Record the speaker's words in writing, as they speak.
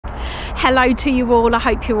Hello to you all, I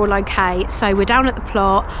hope you're all okay. So we're down at the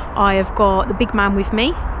plot. I have got the big man with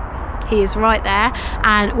me. He is right there,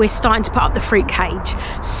 and we're starting to put up the fruit cage.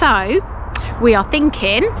 So we are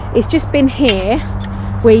thinking, it's just been here.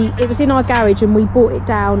 It was in our garage and we brought it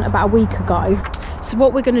down about a week ago. So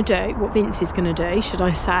what we're going to do, what Vince is going to do, should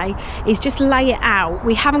I say, is just lay it out.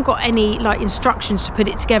 We haven't got any like instructions to put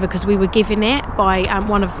it together because we were given it by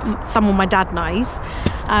someone my dad knows.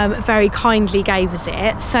 Very kindly gave us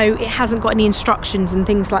it, so it hasn't got any instructions and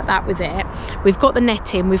things like that with it. We've got the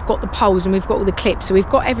netting, we've got the poles, and we've got all the clips, so we've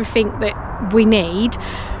got everything that we need,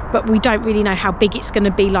 but we don't really know how big it's going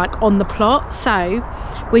to be like on the plot. So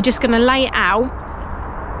we're just going to lay it out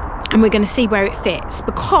and we're going to see where it fits,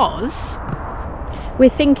 because we're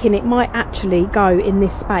thinking it might actually go in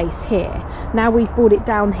this space here. Now we've brought it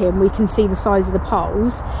down here and we can see the size of the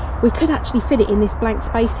poles, we could actually fit it in this blank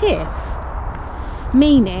space here,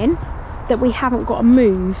 meaning that we haven't got to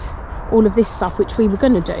move all of this stuff which we were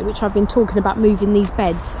going to do, which I've been talking about, moving these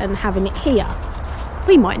beds and having it here.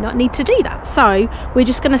 We might not need to do that, so we're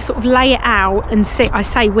just going to sort of lay it out and see. I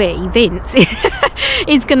say we, Vince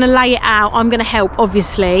is going to lay it out, I'm going to help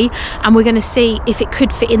obviously, and we're going to see if it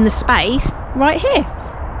could fit in the space right here.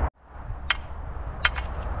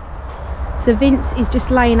 So Vince is just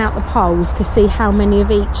laying out the poles to see how many of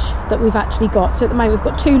each that we've actually got. So at the moment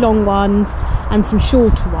we've got 2 long ones and some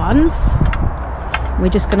shorter ones. We're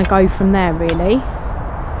just going to go from there really.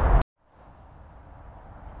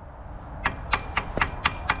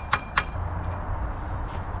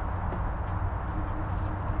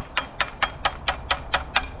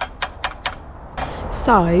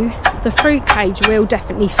 So the fruit cage will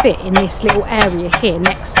definitely fit in this little area here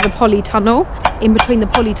next to the polytunnel, in between the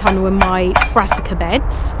polytunnel and my brassica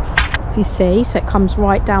beds, if you see. So it comes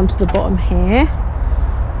right down to the bottom here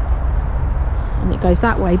and it goes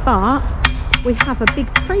that way, but we have a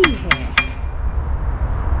big tree here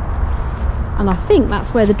and I think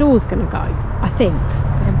that's where the door's going to go. I think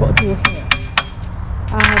I've got a door here,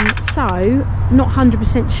 so not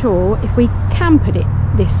 100% sure if we can put it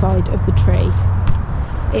this side of the tree.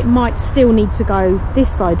 It might still need to go this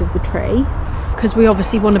side of the tree because we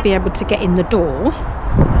obviously want to be able to get in the door,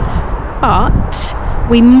 but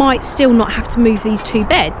we might still not have to move these 2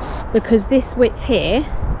 beds because this width here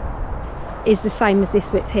is the same as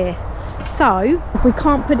this width here. So if we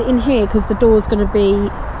can't put it in here because the door's going to be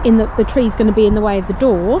in the tree's going to be in the way of the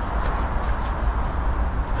door,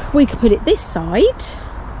 we could put it this side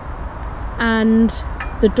and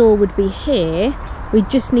the door would be here. We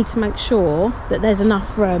just need to make sure that there's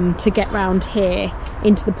enough room to get round here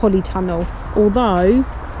into the polytunnel, although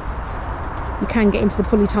you can get into the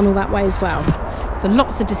polytunnel that way as well. So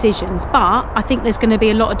lots of decisions, but I think there's going to be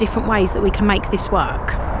a lot of different ways that we can make this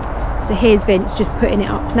work. So here's Vince just putting it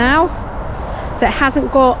up now. So it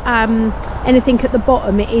hasn't got anything at the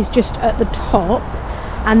bottom, it is just at the top,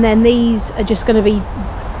 and then these are just going to be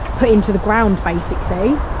put into the ground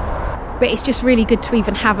basically. But it's just really good to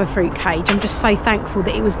even have a fruit cage. I'm just so thankful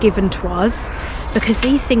that it was given to us, because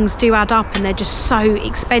these things do add up and they're just so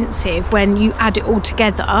expensive when you add it all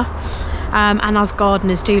together. And us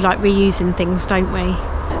gardeners do like reusing things, don't we?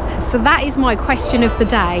 So that is my question of the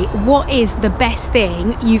day. What is the best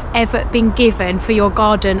thing you've ever been given for your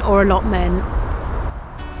garden or allotment?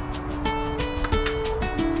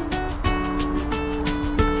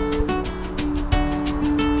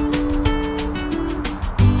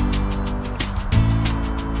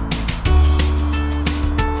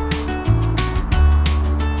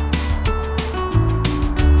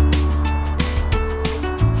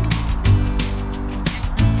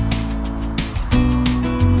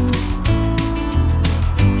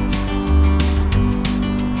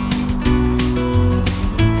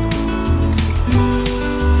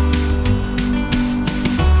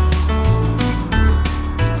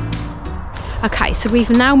 Okay, so we've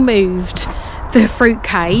now moved the fruit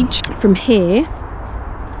cage from here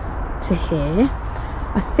to here.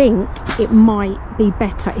 I think it might be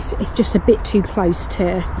better. It's just a bit too close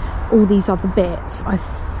to all these other bits, I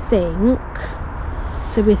think.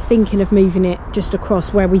 So we're thinking of moving it just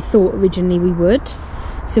across where we thought originally we would.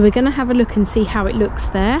 So we're going to have a look and see how it looks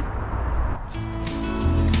there.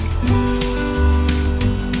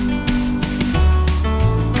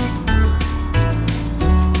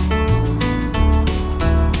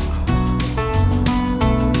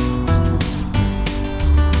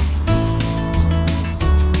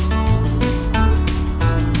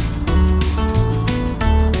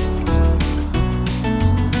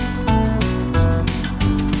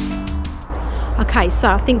 Okay, so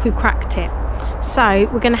I think we've cracked it. So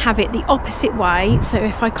we're going to have it the opposite way. So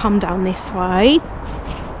if I come down this way,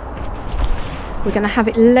 We're going to have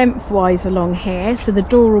it lengthwise along here, so the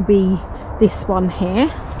door will be this one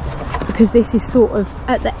here, because this is sort of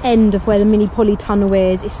at the end of where the mini polytunnel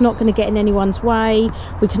is. It's not going to get in anyone's way.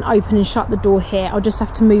 We can open and shut the door here. I'll just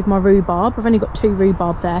have to move my rhubarb. I've only got 2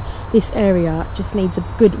 rhubarb there. This area just needs a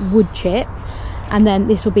good wood chip, and then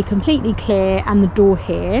this will be completely clear, and the door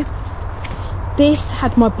here. This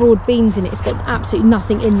had my broad beans in it. It's got absolutely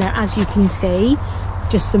nothing in there, as you can see,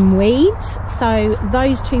 just some weeds. So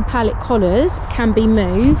those 2 pallet collars can be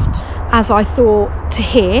moved, as I thought, to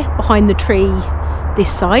here behind the tree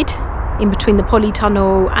this side, in between the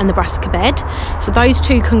polytunnel and the brassica bed. So those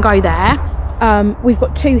 2 can go there. We've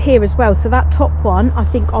got 2 here as well, so that top one I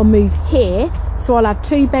think I'll move here, so I'll have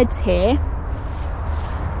 2 beds here.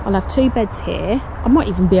 I'll have 2 beds here. I might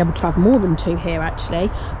even be able to have more than 2 here actually,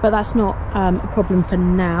 but that's not a problem for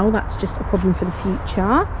now. That's just a problem for the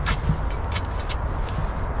future.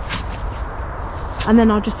 And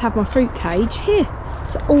then I'll just have my fruit cage here,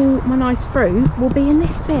 so all my nice fruit will be in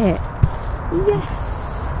this bit.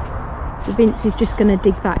 Yes. So Vince is just going to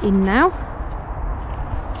dig that in now.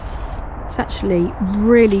 It's actually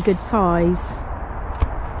really good size.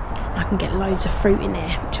 I can get loads of fruit in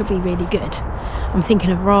here, which will be really good. I'm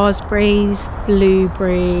thinking of raspberries,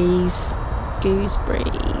 blueberries,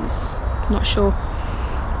 gooseberries, not sure,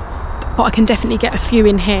 but I can definitely get a few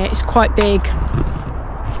in here. It's quite big.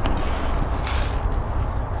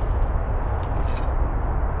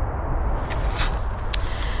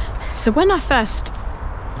 So when I first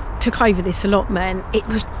took over this allotment, it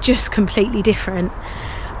was just completely different.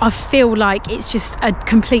 I feel like it's just a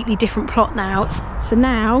completely different plot now. So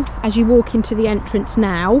now, as you walk into the entrance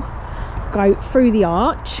now, go through the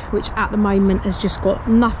arch, which at the moment has just got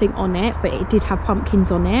nothing on it, but it did have pumpkins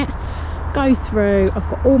on it. Go through, I've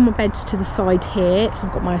got all my beds to the side here. So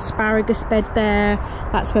I've got my asparagus bed there.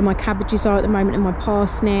 That's where my cabbages are at the moment, and my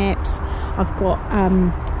parsnips. I've got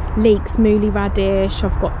leeks, mooly radish.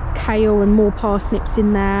 I've got kale and more parsnips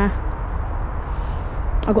in there.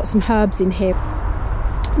 I've got some herbs in here.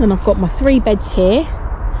 Then I've got my 3 beds here.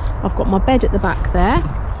 I've got my bed at the back there.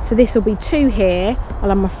 So this will be 2 here. I'll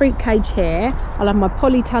have my fruit cage here. I'll have my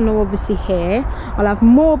polytunnel obviously here. I'll have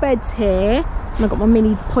more beds here. And I've got my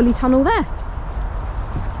mini polytunnel there.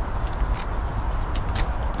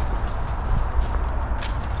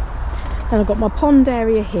 Then I've got my pond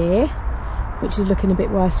area here, which is looking a bit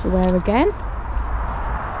worse for wear again.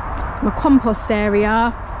 My compost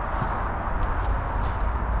area.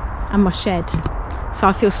 And my shed. So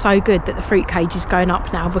I feel so good that the fruit cage is going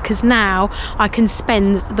up now, because now I can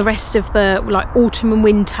spend the rest of the like autumn and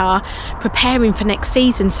winter preparing for next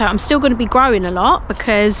season. So I'm still going to be growing a lot,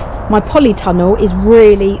 because my polytunnel is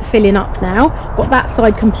really filling up now. Got that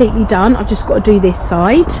side completely done. I've just got to do this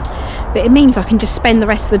side, but it means I can just spend the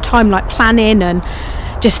rest of the time like planning and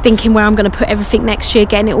just thinking where I'm going to put everything next year,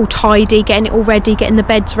 getting it all tidy, getting it all ready, getting the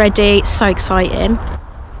beds ready. It's so exciting.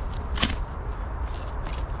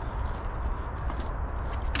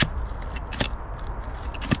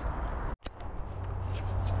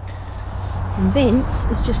 And Vince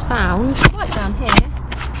has just found, right down here,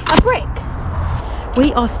 a brick.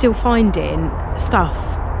 We are still finding stuff,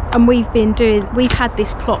 and we've had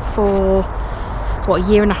this plot for what,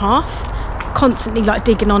 1.5 years, constantly like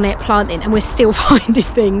digging on it, planting, and we're still finding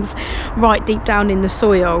things right deep down in the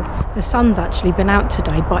soil. The sun's actually been out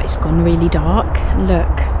today, but it's gone really dark.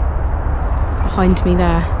 Look behind me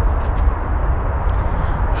there.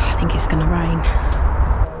 I think it's going to rain.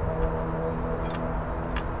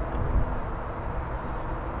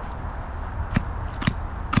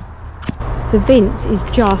 So Vince is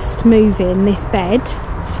just moving this bed,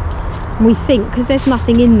 and we think, because there's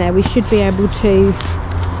nothing in there, we should be able to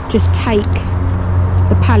just take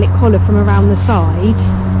the pallet collar from around the side.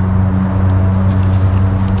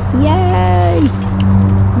 Yay!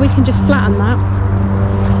 We can just flatten that.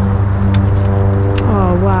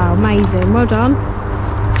 Oh wow, amazing, well done.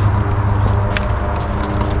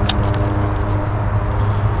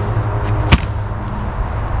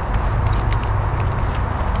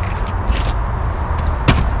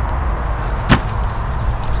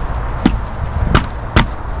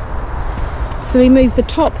 So we moved the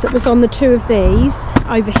top that was on the 2 of these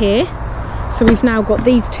over here. So we've now got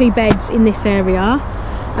these 2 beds in this area,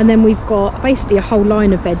 and then we've got basically a whole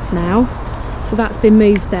line of beds now. So that's been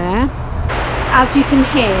moved there. So as you can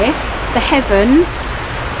hear, the heavens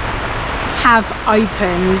have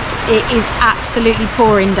opened. It is absolutely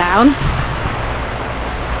pouring down.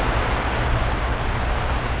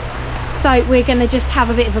 So we're going to just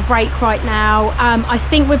have a bit of a break right now. I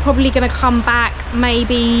think we're probably going to come back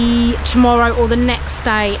maybe tomorrow or the next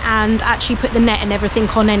day and actually put the net and everything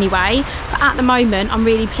on anyway. But at the moment, I'm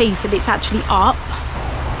really pleased that it's actually up.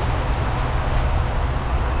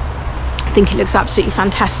 I think it looks absolutely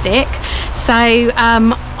fantastic. So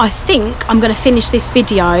I think I'm going to finish this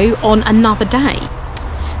video on another day.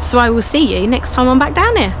 So I will see you next time I'm back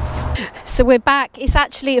down here. So we're back. It's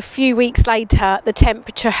actually a few weeks later. The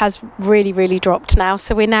temperature has really dropped now,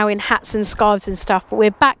 so we're now in hats and scarves and stuff, but we're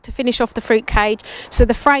back to finish off the fruit cage. So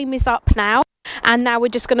the frame is up now, and now we're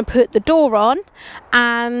just going to put the door on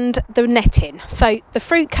and the net in. So the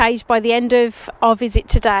fruit cage by the end of our visit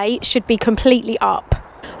today should be completely up.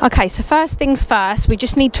 Okay, so first things first, we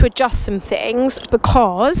just need to adjust some things,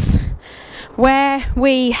 because where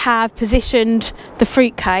we have positioned the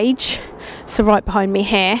fruit cage, so right behind me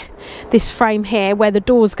here, this frame here where the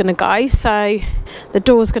door's going to go, so the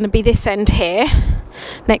door's going to be this end here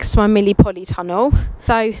next to my Millie Polly tunnel.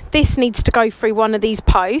 So this needs to go through one of these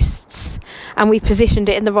posts, and we positioned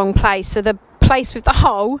it in the wrong place, so the place with the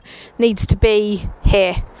hole needs to be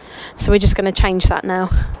here. So we're just going to change that now.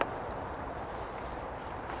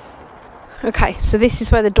 Okay, so this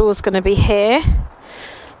is where the door's going to be here.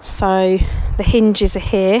 So the hinges are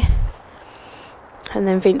here, and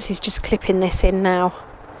then Vince is just clipping this in now,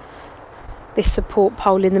 this support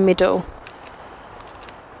pole in the middle.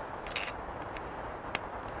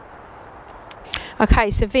 Okay,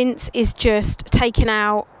 so Vince is just taking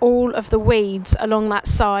out all of the weeds along that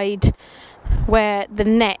side where the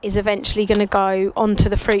net is eventually going to go onto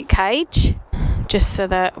the fruit cage, just so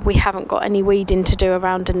that we haven't got any weeding to do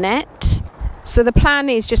around a net. So the plan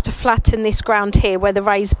is just to flatten this ground here where the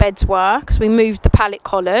raised beds were, because we moved the pallet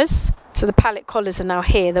collars. So the pallet collars are now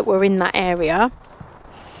here that were in that area.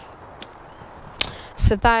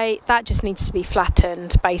 So that just needs to be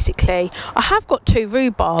flattened, basically. I have got 2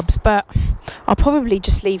 rhubarbs, but I'll probably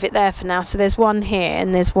just leave it there for now. So there's one here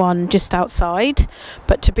and there's one just outside.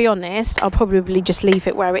 But to be honest, I'll probably just leave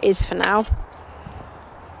it where it is for now.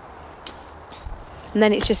 And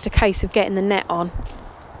then it's just a case of getting the net on.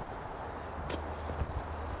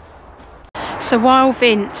 So while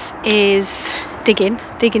Vince is digging,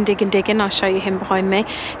 I'll show you him behind me.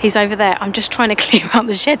 He's over there. I'm just trying to clear out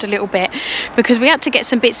the shed a little bit, because we had to get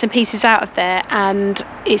some bits and pieces out of there and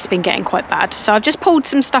it's been getting quite bad. So I've just pulled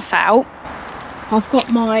some stuff out. I've got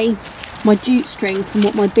my jute string from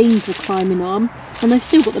what my beans were climbing on, and they've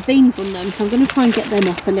still got the beans on them, so I'm going to try and get them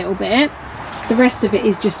off a little bit. The rest of it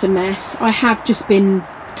is just a mess. I have just been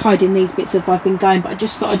tidying these bits as I've been going, but I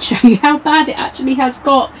just thought I'd show you how bad it actually has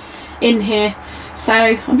got in here. So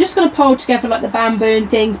I'm just going to pile together like the bamboo and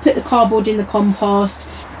things, put the cardboard in the compost,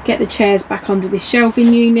 get the chairs back under this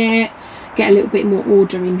shelving unit, get a little bit more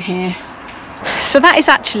order in here. So that is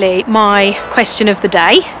actually my question of the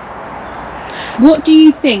day. What do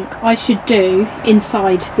you think I should do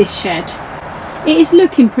inside this shed? It is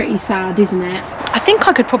looking pretty sad, isn't it? I think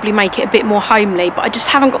I could probably make it a bit more homely, but I just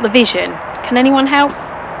haven't got the vision. Can anyone help?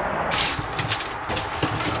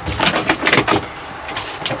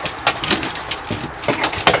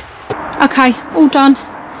 Okay, all done.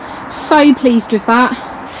 So pleased with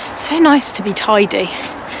that. So nice to be tidy.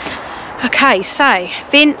 Okay, so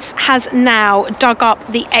Vince has now dug up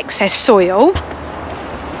the excess soil.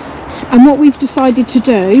 And what we've decided to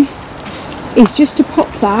do is just to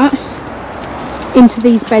pop that into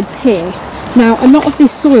these beds here. Now, a lot of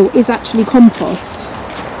this soil is actually compost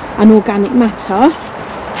and organic matter,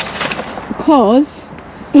 because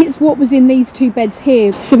it's what was in these 2 beds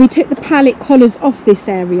here. So we took the pallet collars off this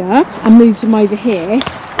area and moved them over here.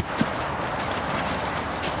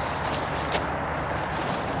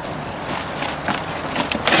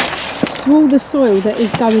 So all the soil that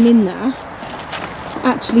is going in there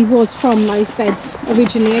actually was from those beds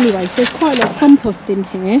originally anyway. So there's quite a lot of compost in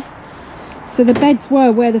here. So the beds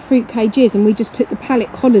were where the fruit cage is, and we just took the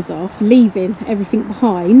pallet collars off, leaving everything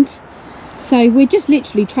behind. So we're just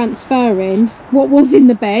literally transferring what was in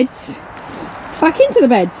the beds back into the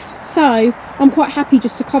beds. So I'm quite happy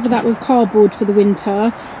just to cover that with cardboard for the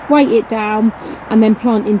winter, weight it down, and then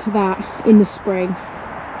plant into that in the spring.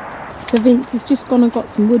 So Vince has just gone and got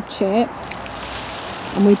some wood chip,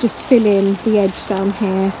 and we're just filling the edge down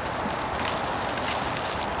here,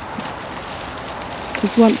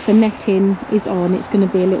 because once the netting is on, it's going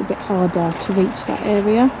to be a little bit harder to reach that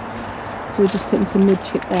area. So we're just putting some wood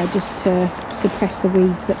chip there just to suppress the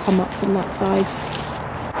weeds that come up from that side.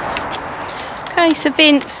 Okay, so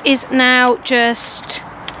Vince is now just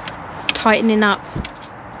tightening up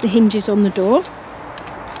the hinges on the door.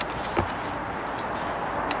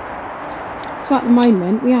 So at the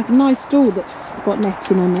moment we have a nice door that's got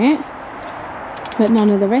netting on it, but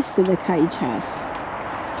none of the rest of the cage has.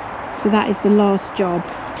 So that is the last job.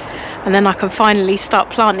 And then I can finally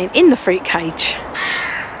start planting in the fruit cage.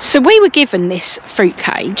 So we were given this fruit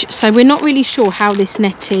cage, so we're not really sure how this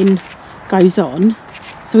netting goes on.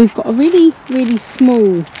 So we've got a really, really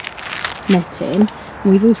small netting, and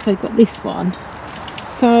we've also got this one.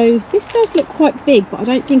 So this does look quite big, but I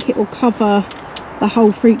don't think it will cover the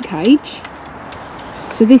whole fruit cage.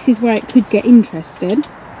 So this is where it could get interesting.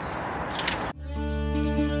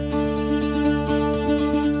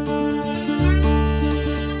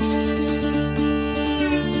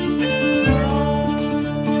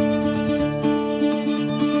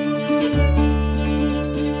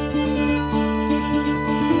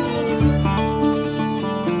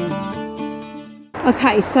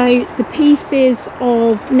 Okay, so the pieces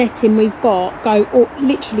of netting we've got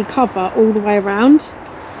literally cover all the way around.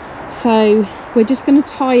 So we're just going to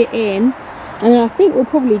tie it in, and then I think we'll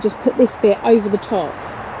probably just put this bit over the top.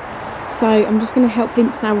 So I'm just going to help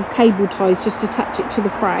Vince now with cable ties, just attach it to the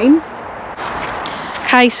frame.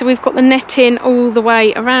 Okay, so we've got the netting all the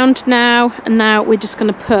way around now, and now we're just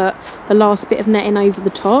going to put the last bit of netting over the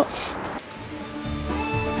top.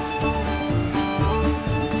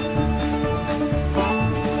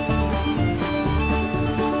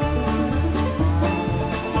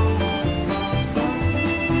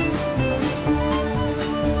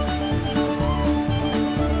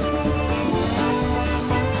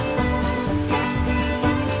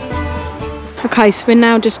 Okay, so we're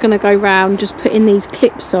now just going to go round, just putting these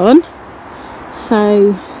clips on.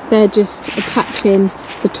 So they're just attaching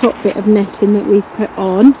the top bit of netting that we've put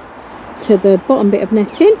on to the bottom bit of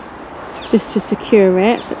netting, just to secure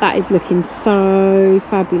it. But that is looking so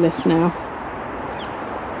fabulous now.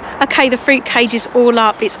 Okay, the fruit cage is all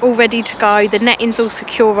up, it's all ready to go, the netting's all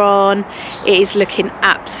secure on. It is looking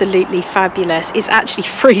absolutely fabulous. It's actually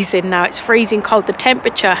freezing now, it's freezing cold. The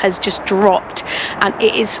temperature has just dropped and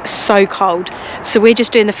it is so cold. So we're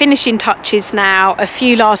just doing the finishing touches now, a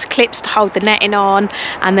few last clips to hold the netting on,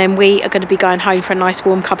 and then we are going to be going home for a nice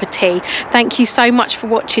warm cup of tea. Thank you so much for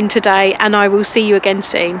watching today, and I will see you again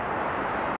soon.